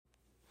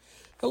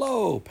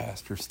Hello,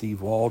 Pastor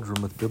Steve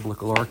Waldron with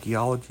Biblical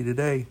Archaeology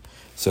Today.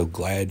 So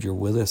glad you're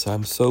with us.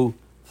 I'm so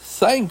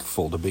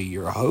thankful to be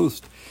your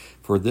host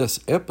for this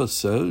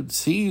episode,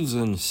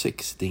 Season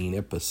 16,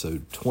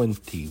 Episode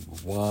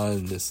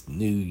 21, this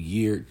new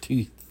year,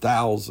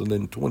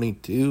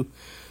 2022.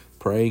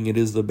 Praying it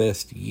is the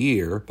best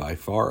year by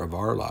far of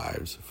our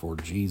lives for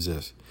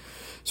Jesus.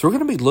 So we're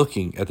going to be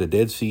looking at the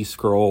Dead Sea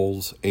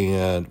Scrolls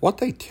and what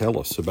they tell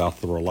us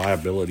about the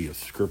reliability of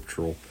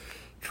scriptural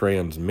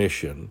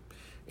transmission.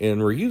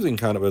 And we're using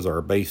kind of as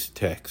our base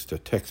text, a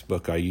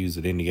textbook I use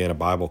at Indiana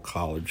Bible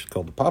College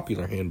called the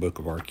Popular Handbook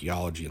of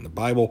Archaeology in the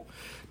Bible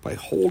by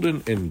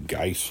Holden and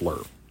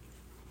Geisler.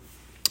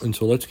 And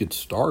so let's get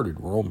started.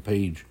 We're on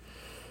page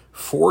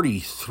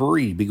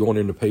 43, be going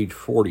into page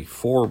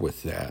 44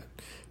 with that.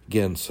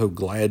 Again, so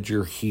glad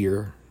you're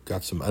here.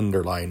 Got some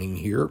underlining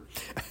here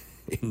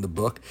in the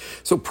book.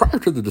 So prior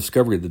to the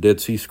discovery of the Dead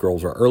Sea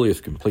Scrolls, our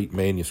earliest complete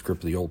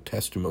manuscript of the Old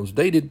Testament was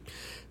dated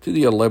to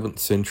the 11th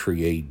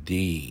century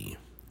A.D.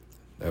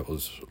 That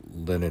was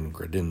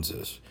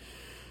Leningradensis.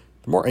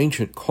 The more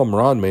ancient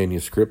Qumran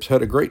manuscripts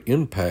had a great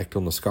impact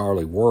on the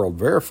scholarly world,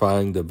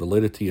 verifying the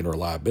validity and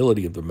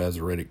reliability of the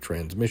Masoretic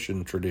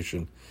transmission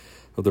tradition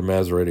of the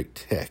Masoretic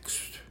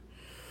text,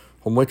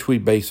 on which we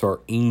base our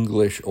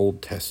English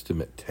Old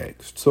Testament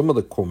text. Some of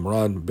the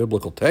Qumran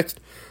biblical texts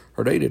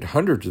are dated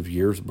hundreds of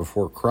years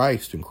before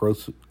Christ and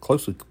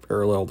closely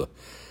parallel the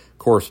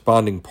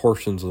corresponding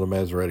portions of the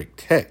Masoretic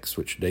text,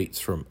 which dates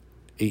from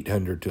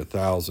 800 to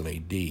 1000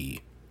 A.D.,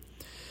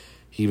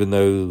 even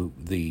though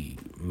the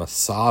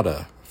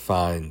Masada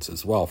finds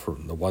as well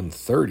from the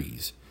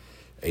 130s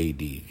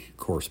A.D.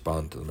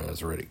 correspond to the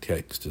Masoretic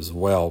text as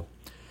well.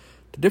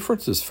 The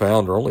differences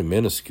found are only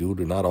minuscule,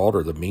 do not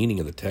alter the meaning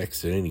of the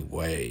text in any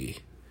way.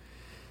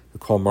 The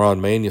Qumran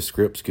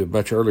manuscripts give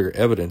much earlier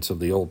evidence of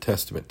the Old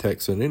Testament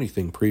text than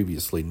anything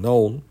previously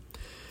known.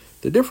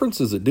 The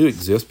differences that do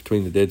exist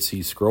between the Dead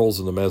Sea Scrolls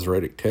and the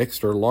Masoretic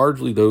text are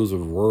largely those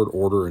of word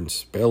order and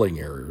spelling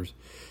errors,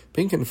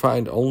 being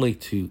confined only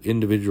to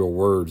individual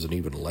words and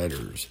even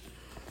letters.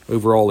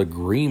 Overall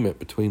agreement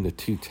between the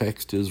two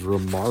texts is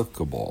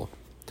remarkable.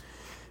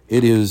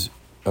 It is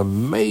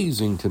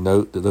amazing to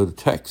note that though the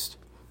text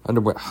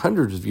underwent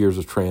hundreds of years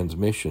of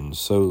transmission,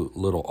 so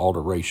little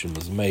alteration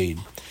was made.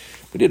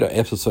 We did an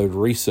episode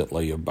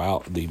recently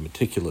about the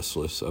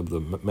meticulousness of the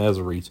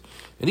Masoretes,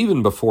 and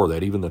even before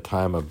that, even the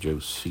time of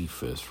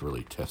Josephus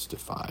really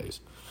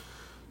testifies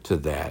to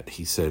that.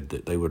 He said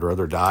that they would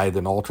rather die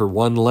than alter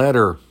one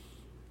letter.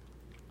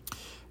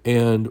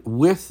 And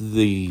with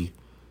the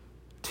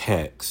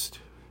text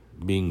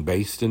being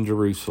based in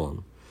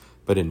Jerusalem,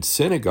 but in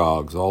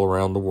synagogues all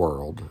around the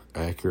world,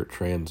 accurate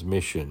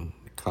transmission,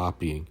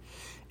 copying,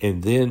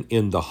 and then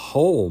in the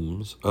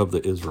homes of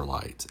the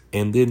Israelites,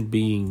 and then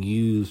being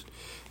used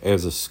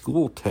as a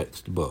school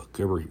textbook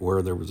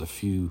everywhere there was a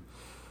few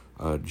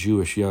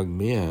Jewish young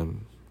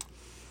men,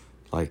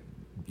 like,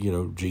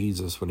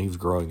 Jesus when he was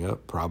growing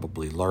up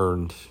probably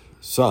learned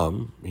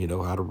some,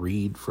 how to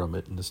read from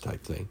it and this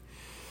type of thing.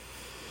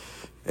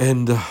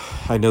 And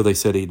I know they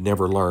said he'd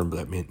never learned, but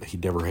that meant he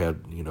never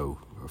had,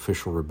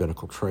 official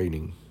rabbinical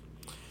training.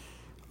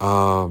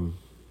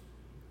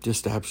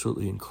 Just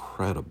absolutely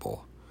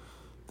incredible,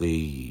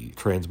 the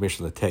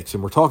transmission of the text.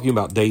 And we're talking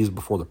about days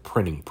before the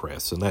printing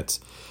press, and that's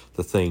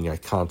the thing I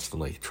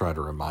constantly try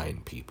to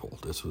remind people.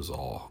 This was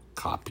all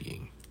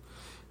copying.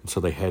 And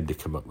so they had to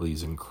come up with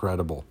these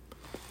incredible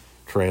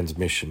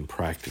transmission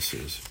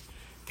practices.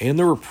 And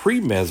there were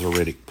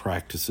pre-Masoretic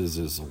practices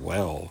as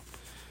well.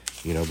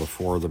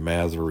 Before the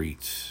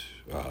Masoretes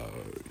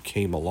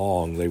came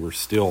along, they were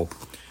still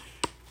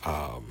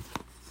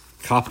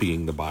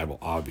copying the Bible,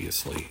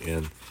 obviously,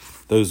 and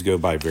those go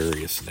by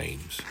various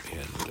names,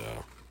 and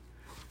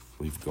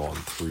we've gone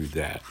through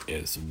that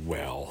as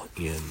well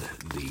in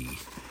the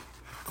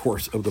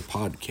course of the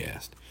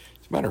podcast.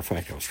 As a matter of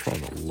fact, I was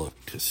trying to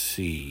look to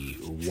see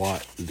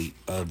what the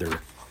other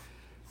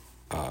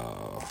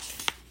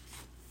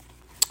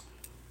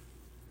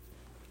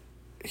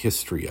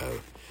history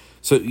of.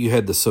 So you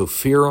had the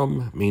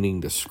Sophirim,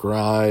 meaning the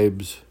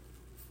scribes,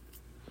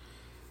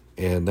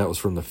 and that was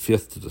from the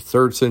 5th to the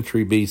 3rd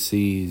century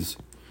BCs.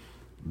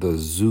 The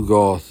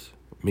Zugoth,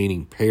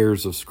 meaning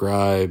pairs of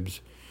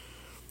scribes,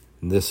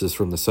 and this is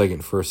from the 2nd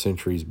and 1st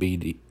centuries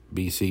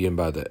BC, and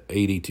by the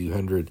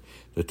 8200,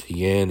 the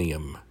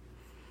Tyanim,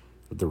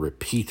 the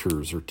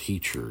repeaters or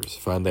teachers.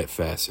 Find that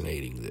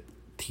fascinating, that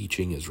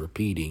teaching is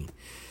repeating,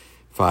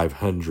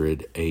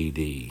 500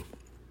 AD.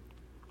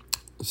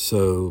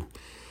 So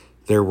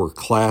there were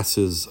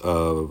classes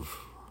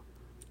of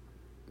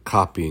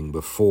copying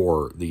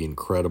before the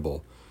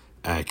incredible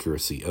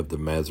accuracy of the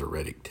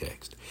Masoretic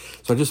text.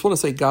 So I just want to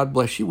say God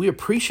bless you. We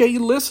appreciate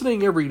you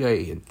listening every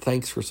day, and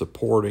thanks for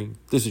supporting.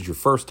 If this is your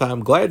first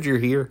time, glad you're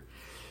here.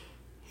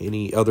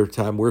 Any other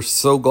time, we're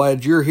so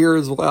glad you're here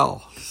as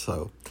well.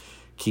 So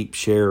keep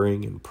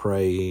sharing and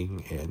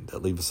praying, and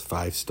leave us a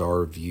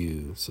 5-star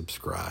review,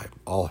 subscribe.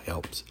 All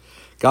helps.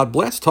 God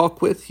bless.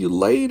 Talk with you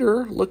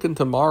later. Looking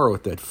tomorrow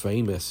at that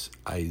famous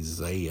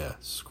Isaiah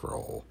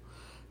scroll.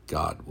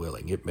 God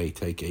willing. It may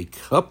take a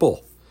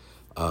couple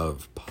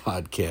of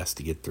podcasts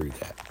to get through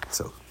that.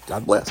 So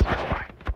God bless. Bye.